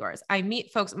backgrounds like yours. I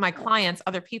meet folks, my clients,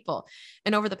 other people.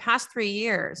 And over the past 3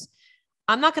 years,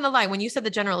 I'm not going to lie, when you said the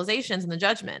generalizations and the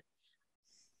judgment,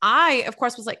 I, of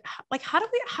course, was like, how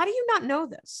do you not know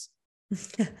this?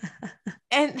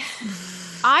 And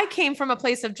I came from a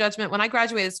place of judgment when I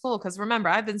graduated school. Cause remember,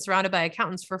 I've been surrounded by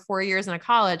accountants for 4 years in a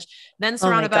college, Oh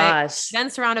my gosh. then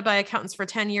surrounded by accountants for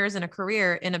 10 years in a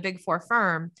career in a big four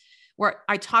firm where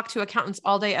I talk to accountants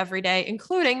all day, every day,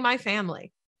 including my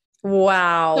family. So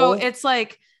Wow. it's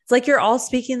like, It's like you're all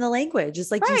speaking the language. It's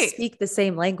like you right. speak the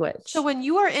same So language. when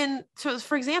you are so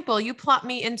for example, you plot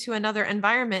me into another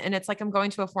environment and it's like I'm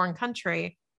going to a foreign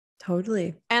country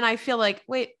Totally. and I feel like,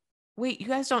 wait, you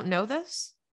guys don't know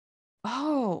this?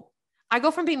 Oh, I go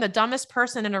from being the dumbest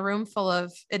person in a room full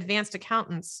of advanced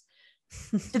accountants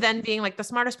to then being like the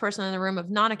smartest person in the room of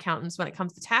non-accountants when it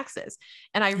comes to taxes.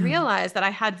 And I Yeah. realized that I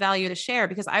had value to share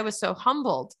because I was so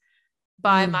humbled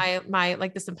by Mm. my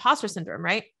like this imposter syndrome,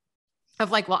 right?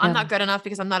 Of like, well, I'm Yeah. not good enough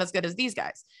because I'm not as good as these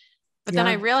guys. But then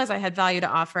I Yeah. realized I had value to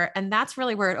offer. And that's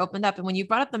really where it opened up. And when you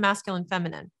brought up the masculine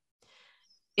feminine,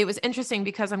 it was interesting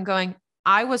because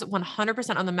I was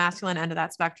 100% on the masculine end of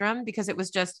that spectrum because it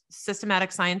was just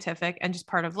systematic, scientific, and just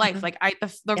part of life. Yeah. Like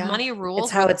the Yeah. money It's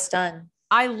rules how were, it's done.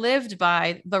 I lived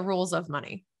by the rules of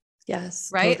money,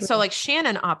 Yes, right? So totally. like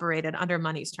Shannon operated under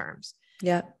money's terms.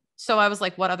 Yeah. So I was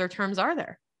like, what other terms are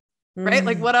there? Right?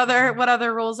 Like Mm. what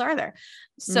other rules are there?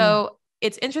 Mm. So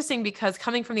it's interesting because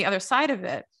coming from the other side of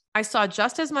it, I saw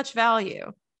just as much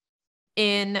value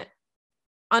in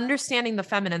understanding the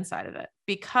feminine side of it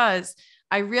because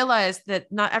I realized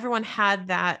that not everyone had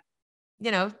that,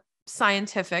 you know,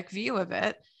 scientific view of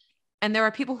it. And there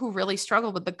are people who really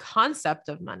struggle with the concept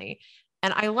of money.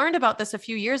 And I learned about this a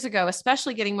few years ago,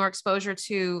 especially getting more exposure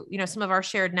to, some of our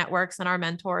shared networks and our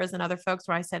mentors and other folks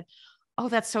where I said, oh,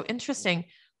 that's so interesting.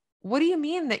 What do you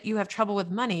mean that you have trouble with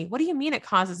money? What do you mean it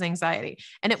causes anxiety?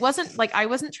 And it wasn't like I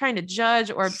wasn't trying to judge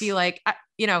or be like,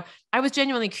 I was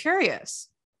genuinely curious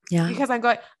Yeah. because I'm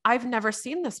going, I've never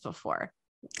seen this before.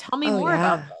 Tell me Oh more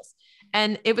about yeah. this.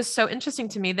 And it was so interesting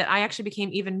to me that I actually became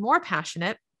even more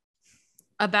passionate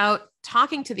about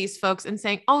talking to these folks and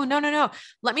saying, oh, no, no, no.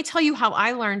 Let me tell you how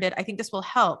I learned it. I think this will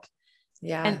help.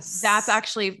 And that's Yes.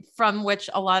 actually from which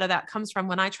a lot of that comes from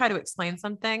when I try to explain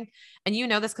something. And you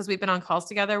know this because we've been on calls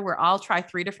together where I'll try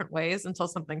 3 different ways until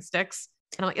something sticks.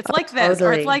 And I'm like, it's Oh, like this, or it's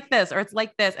totally. like this, or it's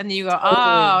like this. And then you go, oh,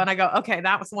 Totally. and I go, okay,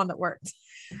 that was the one that worked.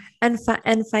 And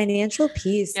financial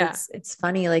peace, Yeah. it's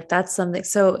funny, like that's something.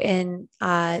 So in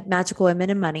Magical Women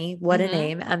and Money, what a Mm-hmm.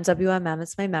 name, MWMM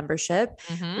is my membership.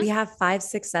 Mm-hmm. We have 5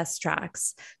 success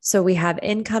tracks. So we have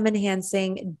income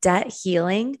enhancing, debt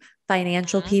healing,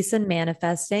 financial Mm-hmm. peace and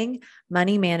manifesting,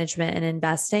 money management and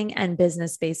investing, and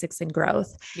business basics and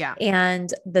growth. Yeah.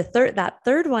 And that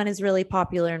third one is really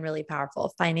popular and really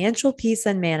powerful, financial peace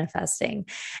and manifesting.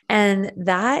 And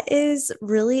that is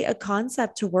really a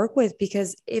concept to work with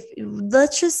because if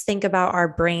let's just think about our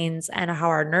brains and how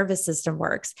our nervous system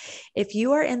works. If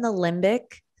you are in the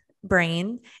limbic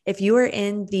brain, if you are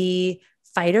in the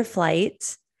fight or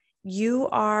flight, you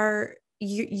are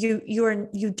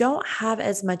you don't have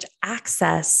as much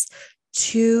access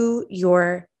to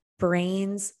your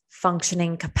brain's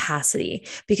functioning capacity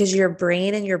because your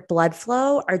brain and your blood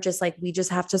flow are just like, we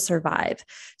just have to survive.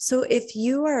 So if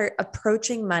you are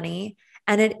approaching money,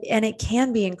 and it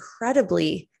can be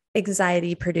incredibly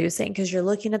anxiety producing because you're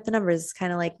looking at the numbers. It's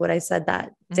kind of like what I said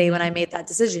that day when Mm-hmm. I made that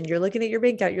decision. You're looking at your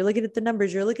bank account, you're looking at the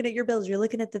numbers, you're looking at your bills, you're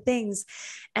looking at the things.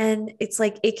 And it's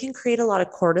like it can create a lot of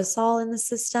cortisol in the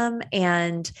system.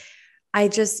 And I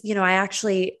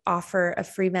actually offer a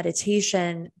free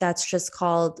meditation that's just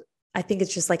called, I think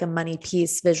it's just like a money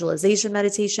peace visualization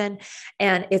meditation.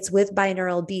 And it's with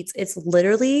binaural beats. It's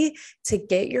literally to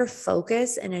get your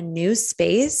focus in a new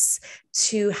space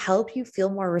to help you feel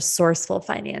more resourceful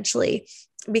financially.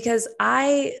 Because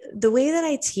the way that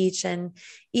I teach, and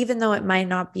even though it might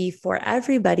not be for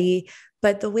everybody,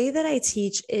 but the way that I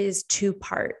teach is 2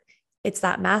 part. It's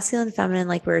that masculine, feminine,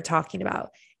 like we were talking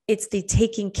about. It's the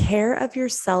taking care of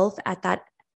yourself at that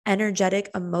energetic,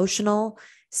 emotional,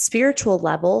 spiritual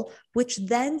level, which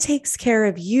then takes care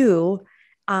of you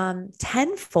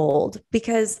tenfold.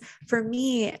 Because for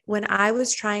me, when I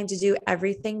was trying to do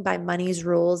everything by money's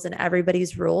rules and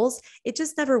everybody's rules, it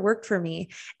just never worked for me.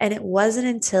 And it wasn't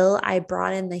until I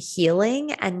brought in the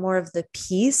healing and more of the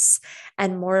peace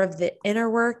and more of the inner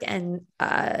work and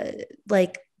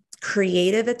like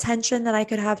creative attention that I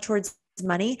could have towards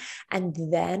money and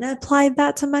then applied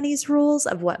that to money's rules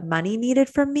of what money needed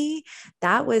from me.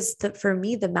 That was for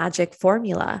me the magic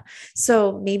formula.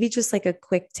 So maybe just like a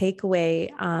quick takeaway,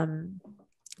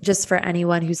 just for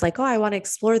anyone who's like, oh, I want to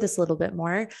explore this a little bit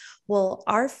more. Well,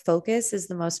 our focus is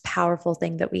the most powerful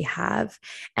thing that we have.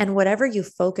 And whatever you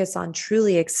focus on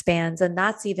truly expands. And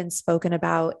that's even spoken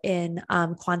about in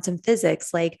quantum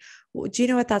physics. Like, do you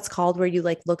know what that's called? Where you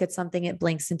like look at something, it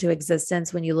blinks into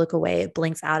existence. When you look away, it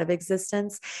blinks out of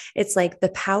existence. It's like the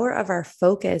power of our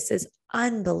focus is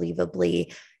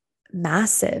unbelievably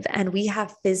massive, and we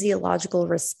have physiological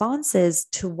responses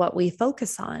to what we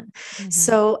focus on. Mm-hmm.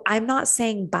 So I'm not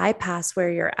saying bypass where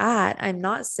you're at. I'm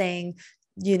not saying,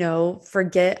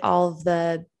 forget all of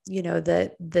the,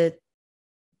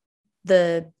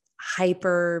 the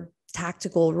hyper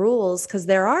tactical rules, because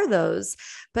there are those.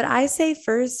 But I say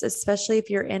first, especially if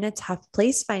you're in a tough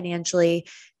place financially,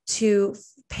 to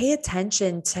pay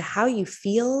attention to how you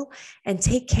feel and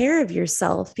take care of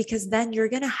yourself, because then you're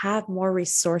going to have more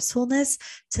resourcefulness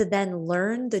to then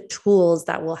learn the tools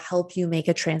that will help you make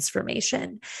a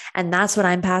transformation. And that's what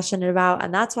I'm passionate about.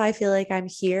 And that's why I feel like I'm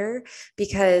here,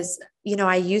 because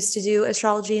I used to do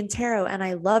astrology and tarot and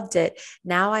I loved it.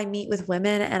 Now I meet with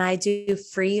women and I do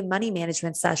free money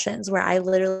management sessions where I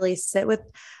literally sit with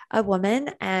a woman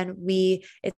and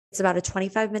it's about a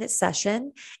 25-minute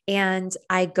session, and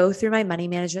I go through my money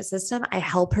management system. I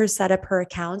help her set up her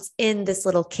accounts in this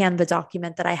little Canva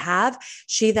document that I have.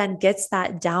 She then gets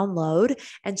that download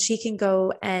and she can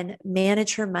go and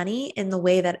manage her money in the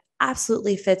way that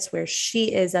absolutely fits where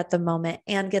she is at the moment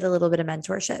and get a little bit of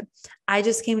mentorship. I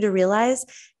just came to realize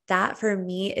that for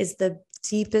me is the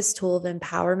deepest tool of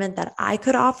empowerment that I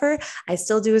could offer. I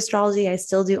still do astrology. I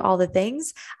still do all the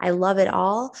things. I love it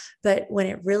all. But when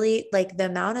it really, like, the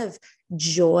amount of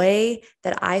joy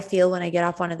that I feel when I get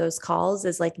off one of those calls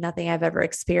is like nothing I've ever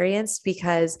experienced,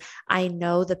 because I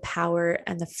know the power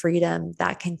and the freedom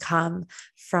that can come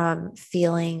from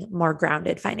feeling more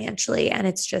grounded financially. And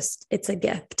it's a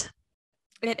gift.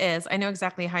 It is. I know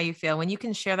exactly how you feel. When you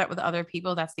can share that with other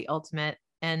people, that's the ultimate.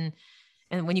 And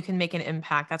when you can make an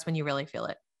impact, that's when you really feel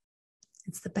it.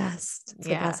 It's the best. It's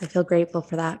the Yeah. best. I feel grateful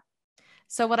for that.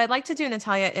 So what I'd like to do,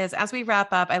 Natalia, is as we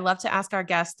wrap up, I love to ask our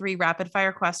guests 3 rapid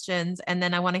fire questions. And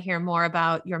then I want to hear more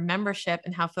about your membership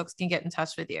and how folks can get in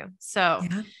touch with you. So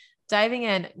Yeah. diving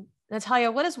in, Natalia,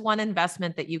 what is one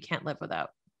investment that you can't live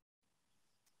without?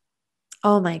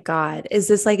 Oh my God. Is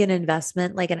this like an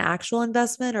investment, like an actual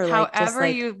investment, or like just However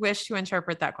like, you wish to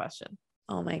interpret that question.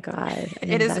 oh my God, an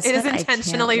It is investment I can't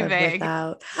intentionally live vague.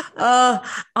 without?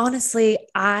 Honestly,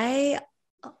 I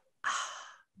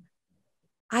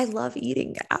love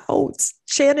eating out.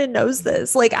 Shannon knows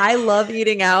this. Like, I love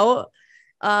eating out.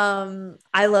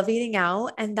 I love eating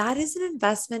out, and that is an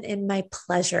investment in my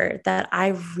pleasure that I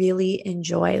really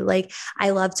enjoy. Like, I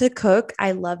love to cook.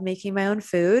 I love making my own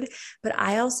food, but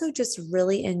I also just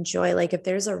really enjoy, like, if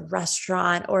there's a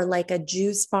restaurant or like a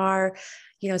juice bar,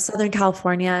 Southern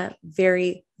California,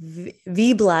 very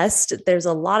V blessed. There's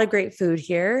a lot of great food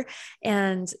here.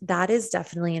 And that is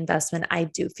definitely investment I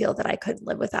do feel that I couldn't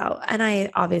live without. And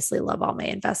I obviously love all my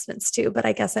investments too, but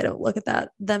I guess I don't look at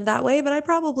them that way, but I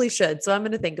probably should. So I'm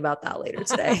going to think about that later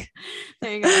today.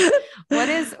 There you go.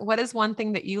 What is one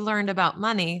thing that you learned about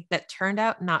money that turned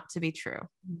out not to be true?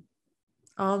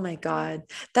 Oh my God.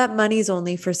 That money's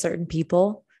only for certain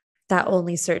people, that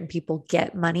only certain people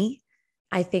get money.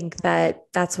 I think that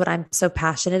that's what I'm so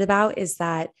passionate about, is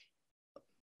that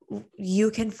you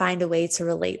can find a way to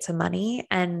relate to money.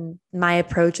 And my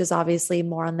approach is obviously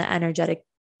more on the energetic,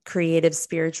 creative,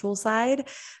 spiritual side.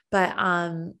 But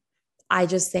I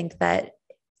just think that,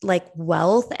 like,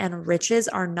 wealth and riches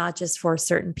are not just for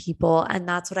certain people. And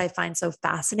that's what I find so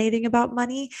fascinating about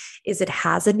money, is it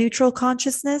has a neutral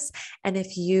consciousness. And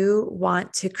if you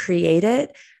want to create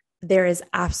it, there is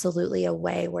absolutely a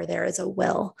way where there is a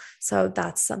will. So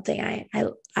that's something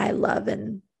I love.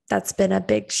 And that's been a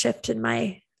big shift in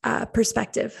my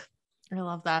perspective. I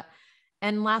love that.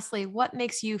 And lastly, what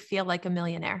makes you feel like a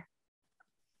millionaire?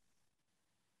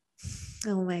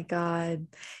 Oh my God.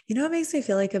 You know what makes me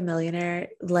feel like a millionaire?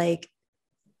 Like,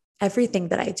 Everything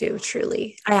that I do,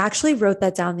 truly. I actually wrote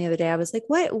that down the other day. I was like,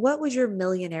 what would your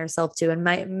millionaire self do? And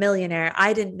my millionaire,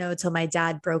 I didn't know till my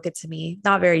dad broke it to me,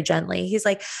 not very gently. He's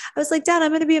like, I was like, Dad, I'm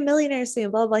going to be a millionaire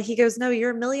soon, blah, blah. He goes, no, you're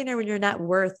a millionaire when your net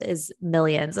worth is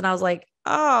millions. And I was like,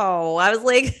 oh, I was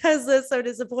like, I was so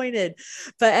disappointed.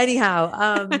 But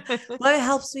anyhow, what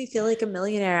helps me feel like a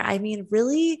millionaire? I mean,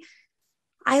 really,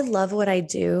 I love what I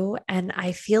do. And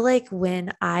I feel like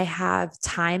when I have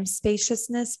time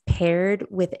spaciousness paired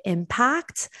with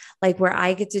impact, like where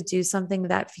I get to do something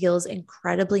that feels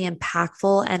incredibly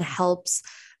impactful and helps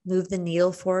move the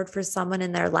needle forward for someone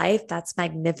in their life, that's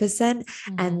magnificent.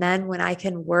 And Mhm. then when I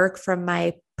can work from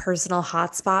my personal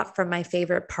hotspot from my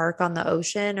favorite park on the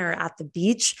ocean or at the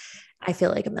beach, I feel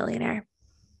like a millionaire.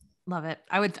 Love it.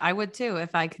 I would too,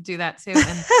 if I could do that too.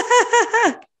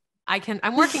 And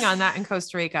I'm working on that in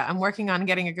Costa Rica. I'm working on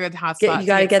getting a good You hotspot to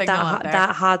got to get get signal up there.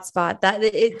 that hotspot. That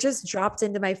it just dropped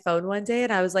into my phone one day,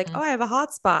 and I was like, Mm. "Oh, I have a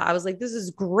hotspot." I was like, "This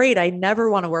is great." I never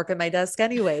want to work at my desk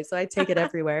anyway, so I take it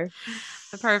everywhere.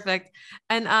 Perfect.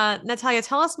 And Natalia,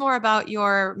 tell us more about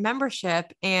your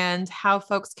membership and how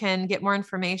folks can get more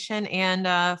information and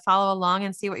follow along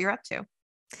and see what you're up to.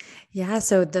 Yeah,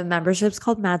 so the membership's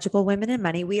called Magical Women in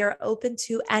Money. We are open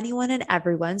to anyone and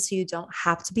everyone, so you don't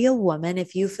have to be a woman.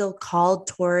 If you feel called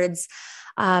towards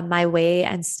my way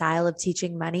and style of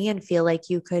teaching money and feel like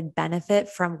you could benefit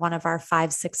from one of our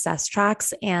 5 success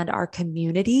tracks and our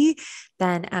community,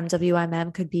 then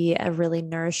MWMM could be a really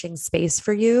nourishing space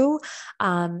for you.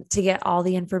 To get all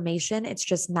the information, it's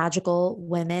just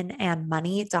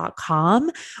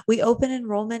magicalwomenandmoney.com. We open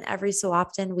enrollment every so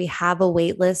often. We have a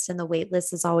wait list, and the wait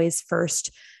list is always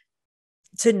first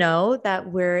to know that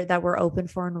we're open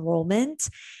for enrollment.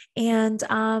 And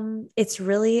it's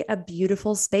really a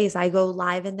beautiful space. I go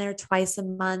live in there twice a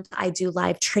month. I do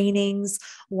live trainings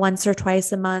once or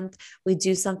twice a month. We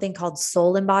do something called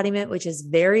soul embodiment, which is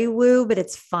very woo, but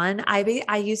it's fun.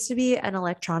 I used to be an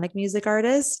electronic music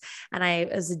artist, and I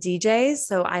was a DJ,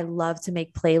 so I love to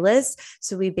make playlists.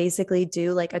 So we basically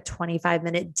do like a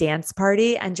 25-minute dance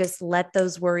party and just let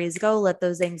those worries go, let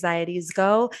those anxieties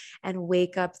go, and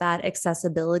wake up that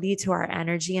accessibility to our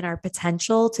energy and our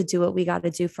potential to do what we got to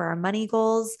do for our money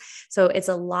goals. So it's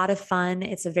a lot of fun.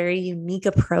 It's a very unique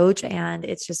approach, and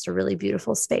it's just a really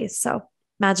beautiful space. So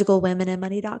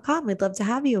magicalwomenandmoney.com. We'd love to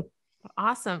have you.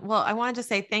 Awesome. Well, I wanted to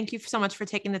say thank you so much for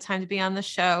taking the time to be on the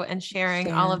show and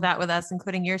sharing all of Fan. that with us,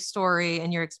 including your story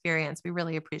and your experience. We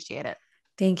really appreciate it.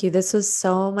 Thank you. This was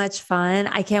so much fun.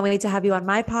 I can't wait to have you on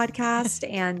my podcast.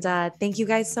 And thank you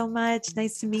guys so much.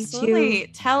 Nice to meet you. Absolutely.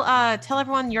 Tell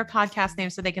everyone your podcast name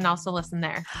so they can also listen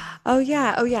there. Oh,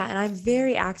 yeah. Oh, yeah. And I'm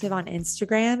very active on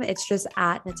Instagram. It's just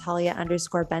at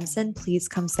Natalia_Benson. Please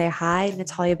come say hi,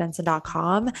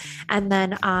 nataliabenson.com. And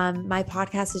then my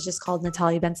podcast is just called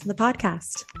Natalia Benson, the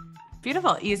podcast.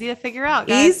 Beautiful. Easy to figure out,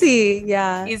 guys. Easy.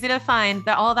 Yeah. Easy to find.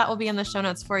 All of that will be in the show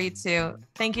notes for you too.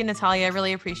 Thank you, Natalia. I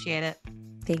really appreciate it.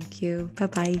 Thank you.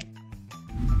 Bye-bye.